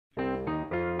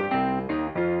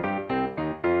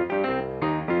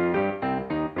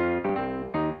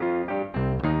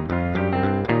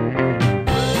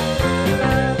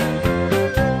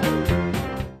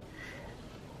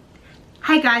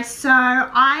Hey guys, so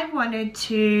I wanted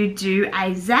to do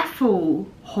a Zaful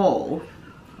haul,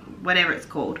 whatever it's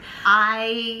called.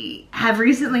 I have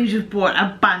recently just bought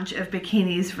a bunch of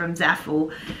bikinis from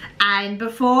Zaful, and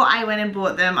before I went and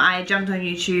bought them, I jumped on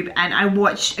YouTube and I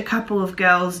watched a couple of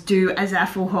girls do a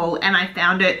Zaful haul, and I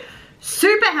found it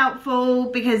super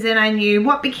helpful because then I knew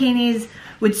what bikinis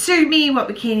would suit me, what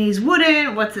bikinis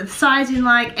wouldn't, what's the sizing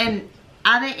like, and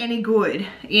are they any good?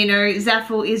 You know,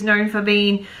 Zaful is known for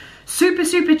being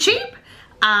super cheap.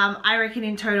 I reckon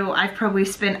in total I've probably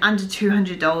spent under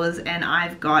 $200 and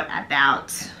I've got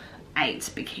about 8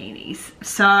 bikinis.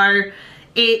 So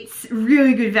it's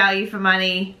really good value for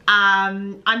money.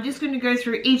 I'm just going to go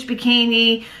through each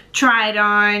bikini, try it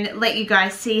on, let you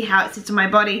guys see how it sits on my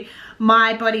body.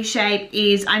 My body shape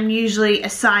is, I'm usually a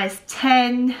size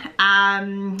 10,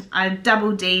 a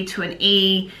double D to an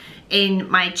E in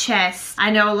my chest.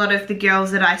 I know a lot of the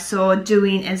girls that I saw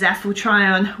doing a Zaful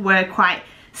try on were quite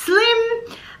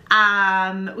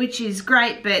slim, which is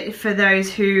great, but for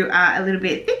those who are a little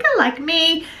bit thicker like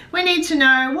me, we need to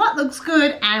know what looks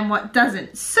good and what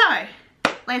doesn't. So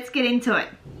let's get into it.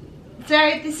 So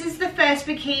this is the first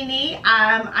bikini.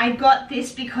 I got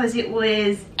this because it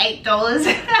was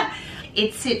 $8.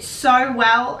 It sits so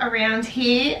well around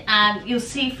here. You'll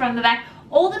see from the back,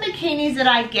 all the bikinis that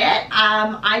I get,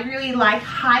 I really like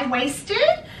high-waisted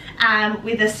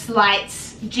with a slight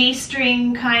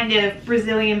G-string kind of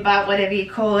Brazilian butt, whatever you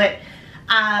call it,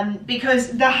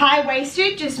 because the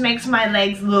high-waisted just makes my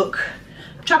legs look,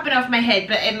 chopping off my head,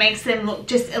 but it makes them look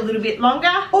just a little bit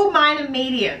longer. All mine are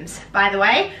mediums, by the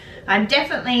way. I'm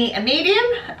definitely a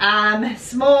medium.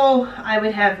 Small, I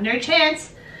would have no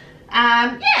chance.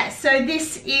 Yeah, so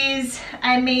this is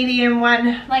a medium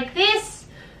one like this.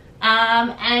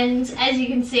 And as you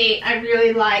can see, I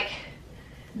really like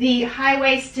the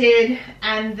high-waisted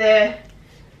and the,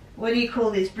 what do you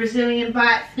call this, Brazilian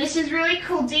butt. This is really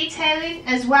cool detailing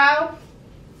as well,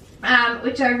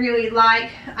 which I really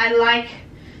like. I like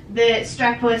the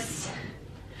strapless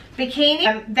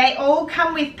bikini. They all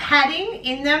come with padding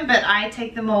in them, but I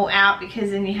take them all out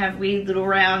because then you have weird little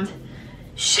round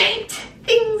shaped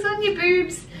things on your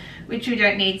boobs, which we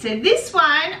don't need. So this one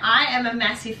I am a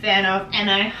massive fan of and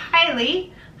I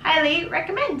highly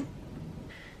recommend.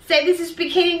 So this is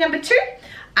bikini number 2.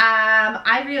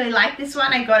 I really like this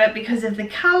one. I got it because of the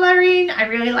coloring. I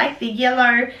really like the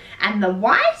yellow and the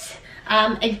white.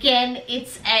 Again,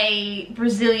 it's a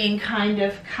Brazilian kind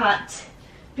of cut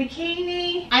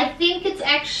bikini. I think it's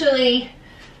actually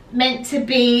meant to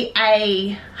be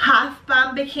a half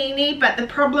bum bikini, but the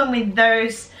problem with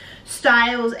those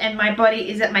styles and my body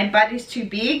is that my butt is too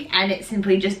big and it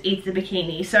simply just eats the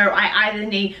bikini. So I either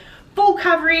need full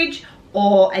coverage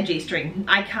or a G-string.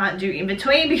 I can't do in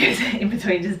between because in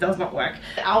between just does not work.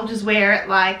 I'll just wear it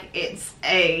like it's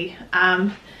a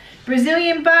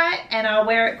Brazilian butt, and I'll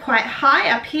wear it quite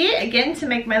high up here again to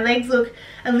make my legs look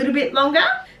a little bit longer.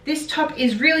 This top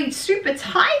is really super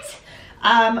tight.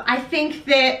 I think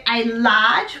that a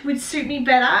large would suit me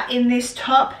better in this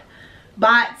top,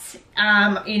 but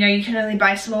you know, you can only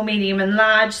buy small, medium and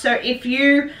large. So if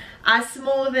you are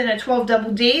smaller than a 12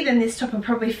 double D, then this top will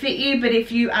probably fit you, but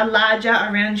if you are larger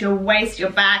around your waist,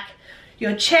 your back,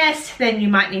 your chest, then you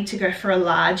might need to go for a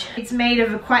large. It's made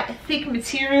of a quite thick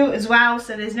material as well,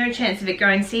 so there's no chance of it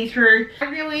going see-through. I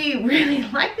really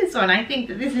like this one. I think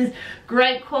that this is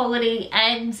great quality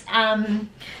and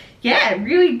yeah,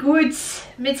 really good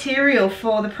material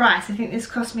for the price. I think this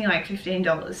cost me like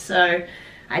 $15, so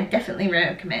I definitely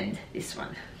recommend this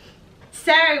one.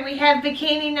 So we have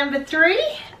bikini number 3.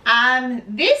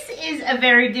 This is a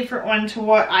very different one to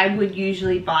what I would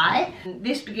usually buy.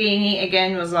 This bikini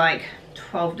again was like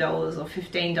 $12 or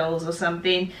 $15 or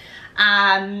something.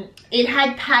 It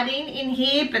had padding in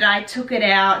here, but I took it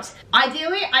out.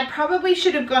 Ideally, I probably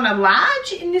should have gone a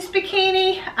large in this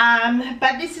bikini,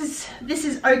 but this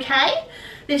is okay.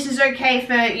 This is okay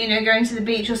for, you know, going to the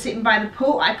beach or sitting by the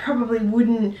pool. I probably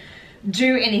wouldn't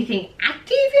do anything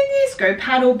active in this, go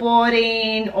paddle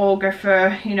boarding or go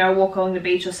for, you know, walk along the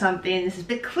beach or something. This is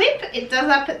the clip. It does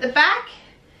up at the back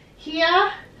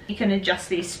here. You can adjust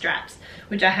these straps,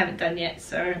 which I haven't done yet,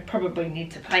 so probably need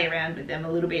to play around with them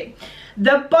a little bit.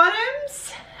 The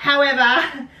bottoms,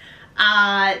 however,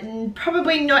 are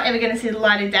probably not ever going to see the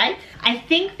light of day. I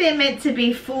think they're meant to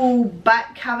be full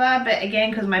butt cover, but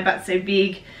again, because my butt's so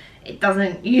big, it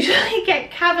doesn't usually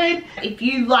get covered. If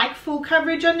you like full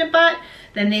coverage on the butt,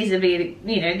 then these are,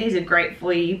 you know, these are great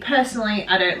for you. Personally,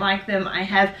 I don't like them.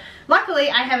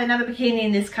 Luckily, I have another bikini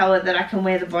in this color that I can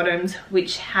wear the bottoms,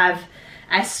 which have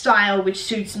a style which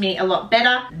suits me a lot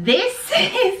better. This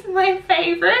is my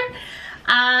favorite.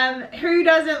 Who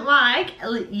doesn't like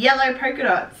yellow polka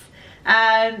dots?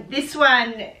 This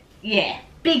one, yeah,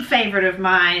 big favorite of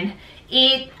mine.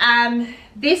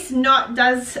 This knot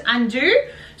does undo,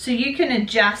 so you can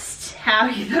adjust how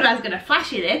you thought I was gonna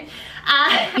flash it in.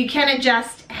 You can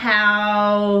adjust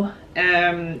how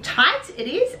tight it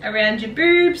is around your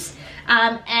boobs.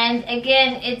 And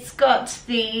again, it's got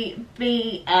the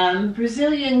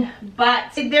Brazilian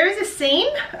butt. There is a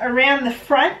seam around the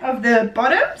front of the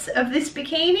bottoms of this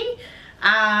bikini.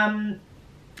 I'm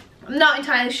not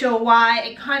entirely sure why.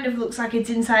 It kind of looks like it's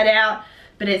inside out,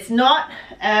 but it's not.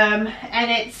 And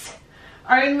it's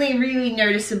only really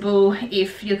noticeable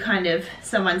if you're kind of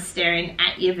someone's staring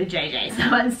at your vajayjay.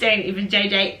 Someone's staring at your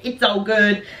vajayjay. It's all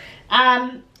good.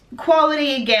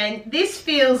 Quality, again, this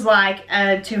feels like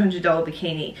a $200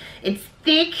 bikini. It's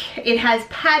thick, it has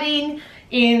padding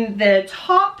in the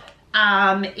top,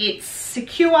 it's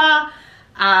secure.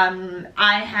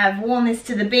 I have worn this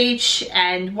to the beach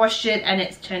and washed it and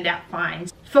it's turned out fine.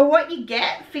 For what you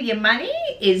get for your money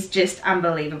is just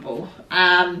unbelievable.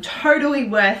 Totally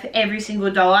worth every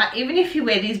single dollar, even if you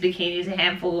wear these bikinis a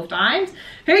handful of times.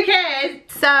 Who cares?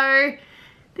 So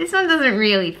this one doesn't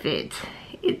really fit.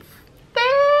 It's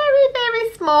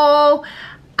very small.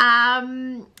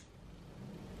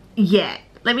 Yeah,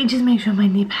 let me just make sure my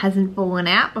nip hasn't fallen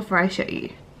out before I show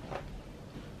you.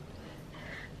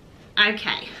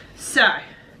 Okay, so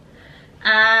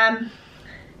I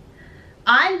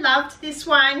loved this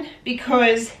one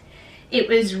because it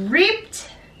was ripped,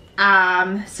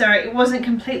 so it wasn't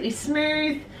completely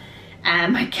smooth.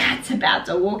 My cat's about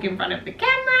to walk in front of the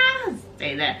camera.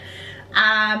 Stay there.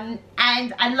 And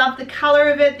I love the color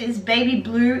of it. This baby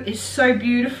blue is so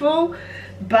beautiful,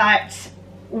 but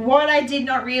what I did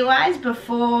not realize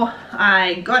before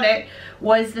I got it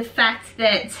was the fact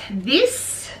that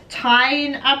this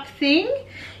tie-in up thing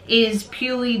is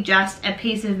purely just a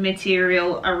piece of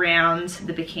material around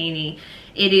the bikini.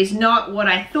 It is not what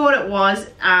I thought it was,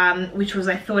 which was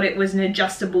I thought it was an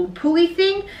adjustable pulley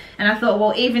thing, and I thought,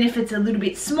 well, even if it's a little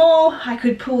bit small, I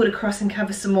could pull it across and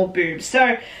cover some more boobs.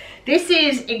 So this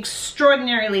is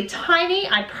extraordinarily tiny.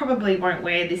 I probably won't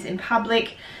wear this in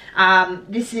public.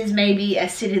 This is maybe a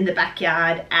sit in the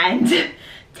backyard and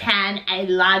tan a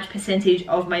large percentage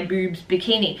of my boobs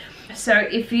bikini. So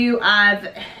if you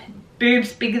have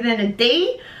boobs bigger than a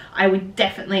D, I would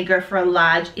definitely go for a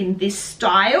large in this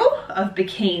style of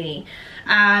bikini.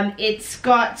 It's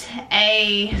got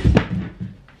a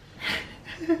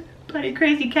bloody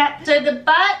crazy cat. So the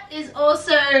butt is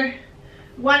also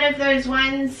one of those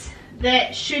ones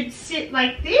that should sit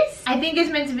like this. I think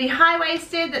it's meant to be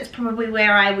high-waisted. That's probably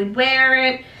where I would wear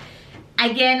it.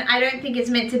 Again, I don't think it's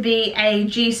meant to be a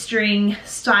G-string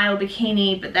style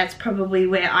bikini, but that's probably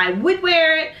where I would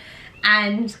wear it.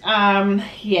 And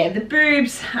yeah, the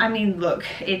boobs, I mean, look,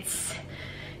 it's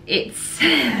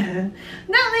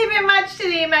not leaving much to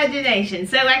the imagination.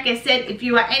 So like I said, if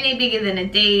you are any bigger than a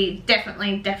D,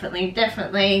 definitely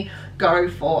go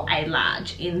for a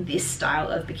large in this style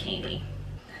of bikini.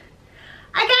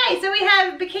 Okay, so we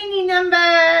have bikini number,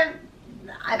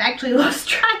 I've actually lost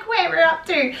track where we're up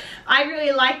to. I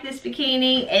really like this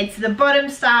bikini. It's the bottom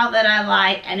style that I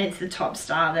like, and it's the top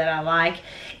style that I like.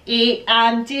 It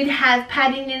did have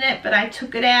padding in it, but I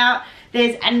took it out.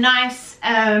 There's a nice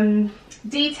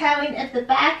detailing at the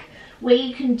back where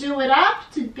you can do it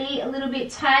up to be a little bit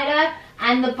tighter,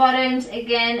 and the bottoms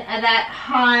again are that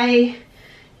high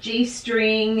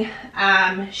G-string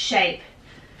shape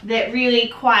that really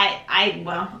quite,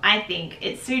 I think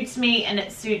it suits me and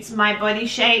it suits my body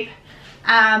shape.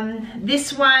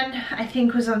 This one I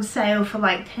think was on sale for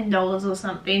like $10 or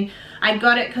something. I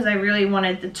got it because I really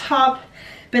wanted the top,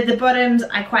 but the bottoms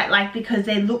I quite like because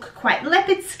they look quite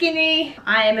leopard skinny.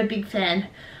 I am a big fan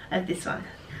of this one.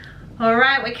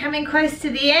 Alright, we're coming close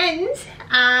to the end,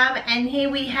 and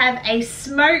here we have a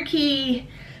smoky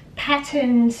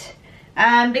patterned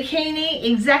bikini,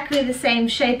 exactly the same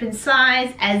shape and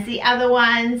size as the other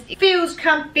ones. It feels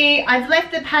comfy. I've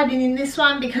left the padding in this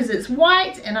one because it's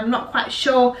white and I'm not quite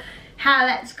sure how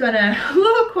that's gonna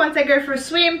look once I go for a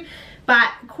swim,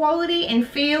 but quality and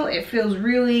feel, it feels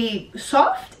really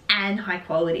soft and high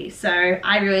quality, so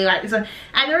I really like this one.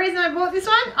 And the reason I bought this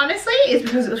one, honestly, is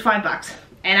because it was $5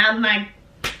 and I'm like,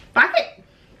 fuck it,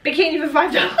 bikini for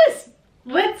 $5,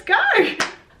 let's go.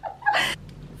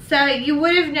 So you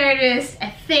would have noticed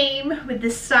a theme with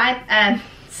this type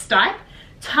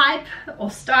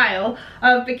or style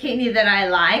of bikini that I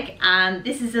like.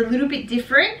 This is a little bit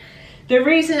different. The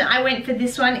reason I went for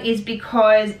this one is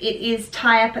because it is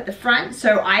tie up at the front,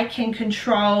 so I can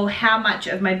control how much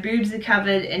of my boobs are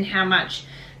covered and how much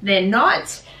they're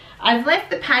not. I've left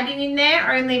the padding in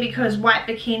there only because white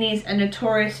bikinis are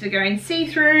notorious for going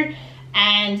see-through,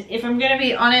 and if I'm going to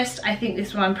be honest, I think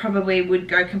this one probably would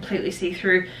go completely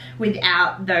see-through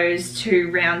without those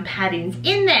two round paddings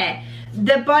in there.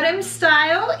 The bottom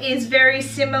style is very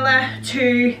similar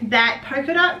to that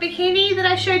polka dot bikini that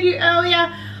I showed you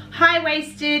earlier.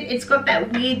 High-waisted, it's got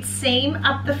that weird seam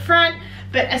up the front,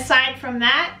 but aside from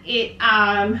that, it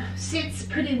sits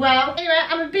pretty well. Anyway,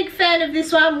 I'm a big fan of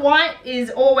this one. White is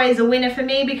always a winner for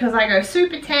me because I go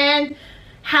super tan.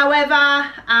 However,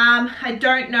 I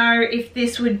don't know if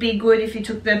this would be good if you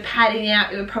took the padding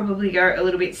out. It would probably go a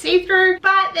little bit see-through.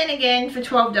 But then again, for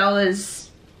 $12,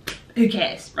 who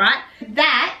cares, right?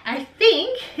 That, I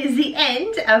think, is the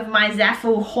end of my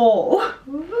Zaful haul.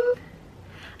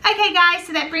 Okay guys,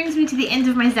 so that brings me to the end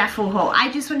of my Zaful haul.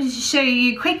 I just wanted to show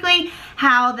you quickly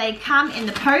how they come in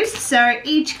the post. So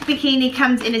each bikini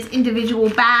comes in its individual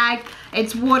bag.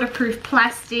 It's waterproof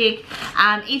plastic.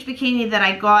 Each bikini that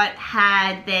I got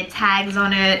had their tags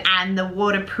on it and the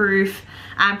waterproof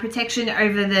protection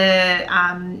over the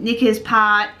knickers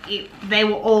part. They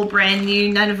were all brand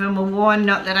new. None of them were worn.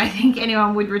 Not that I think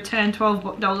anyone would return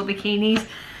 $12 bikinis.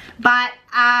 But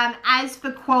as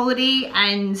for quality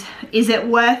and is it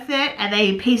worth it? Are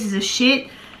they pieces of shit?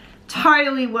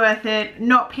 Totally worth it.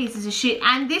 Not pieces of shit.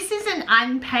 And this is an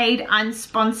unpaid,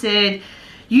 unsponsored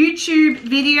YouTube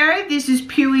video. This is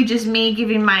purely just me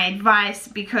giving my advice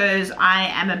because I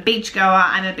am a beach goer,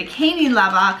 I'm a bikini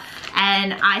lover,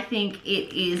 and I think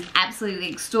it is absolutely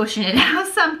extortionate how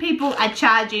some people are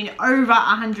charging over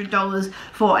 $100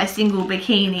 for a single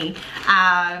bikini.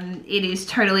 It is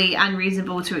totally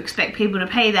unreasonable to expect people to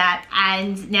pay that,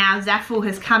 and now Zaful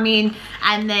has come in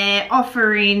and they're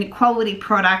offering quality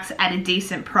products at a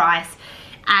decent price.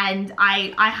 And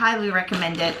I highly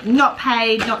recommend it. Not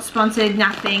paid, not sponsored,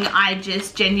 nothing. I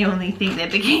just genuinely think their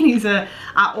bikinis are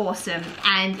awesome.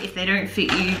 And if they don't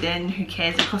fit you, then who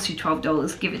cares? It costs you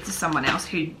 $12. Give it to someone else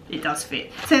who it does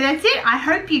fit. So that's it. I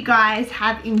hope you guys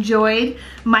have enjoyed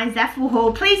my Zaful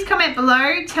haul. Please comment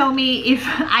below. Tell me if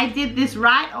I did this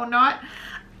right or not.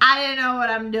 I don't know what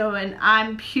I'm doing.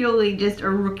 I'm purely just a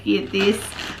rookie at this.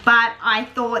 But I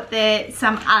thought that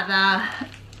some other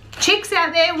chicks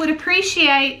out there would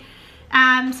appreciate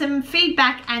some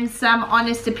feedback and some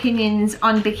honest opinions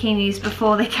on bikinis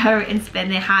before they go and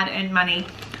spend their hard-earned money.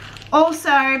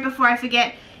 Also, before I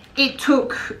forget, it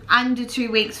took under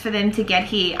 2 weeks for them to get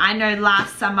here. I know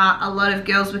last summer a lot of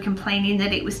girls were complaining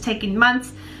that it was taking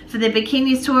months for their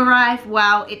bikinis to arrive.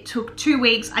 Well, it took 2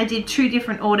 weeks. I did 2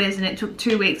 different orders and it took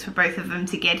 2 weeks for both of them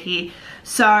to get here.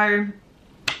 So,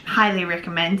 highly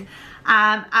recommend.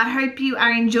 I hope you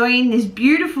are enjoying this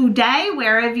beautiful day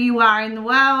wherever you are in the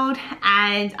world,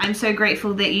 and I'm so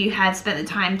grateful that you have spent the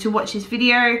time to watch this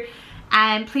video.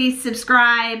 And please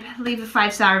subscribe, leave a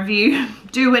 5-star review,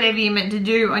 do whatever you're meant to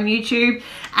do on YouTube,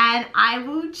 and I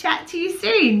will chat to you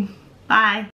soon. Bye.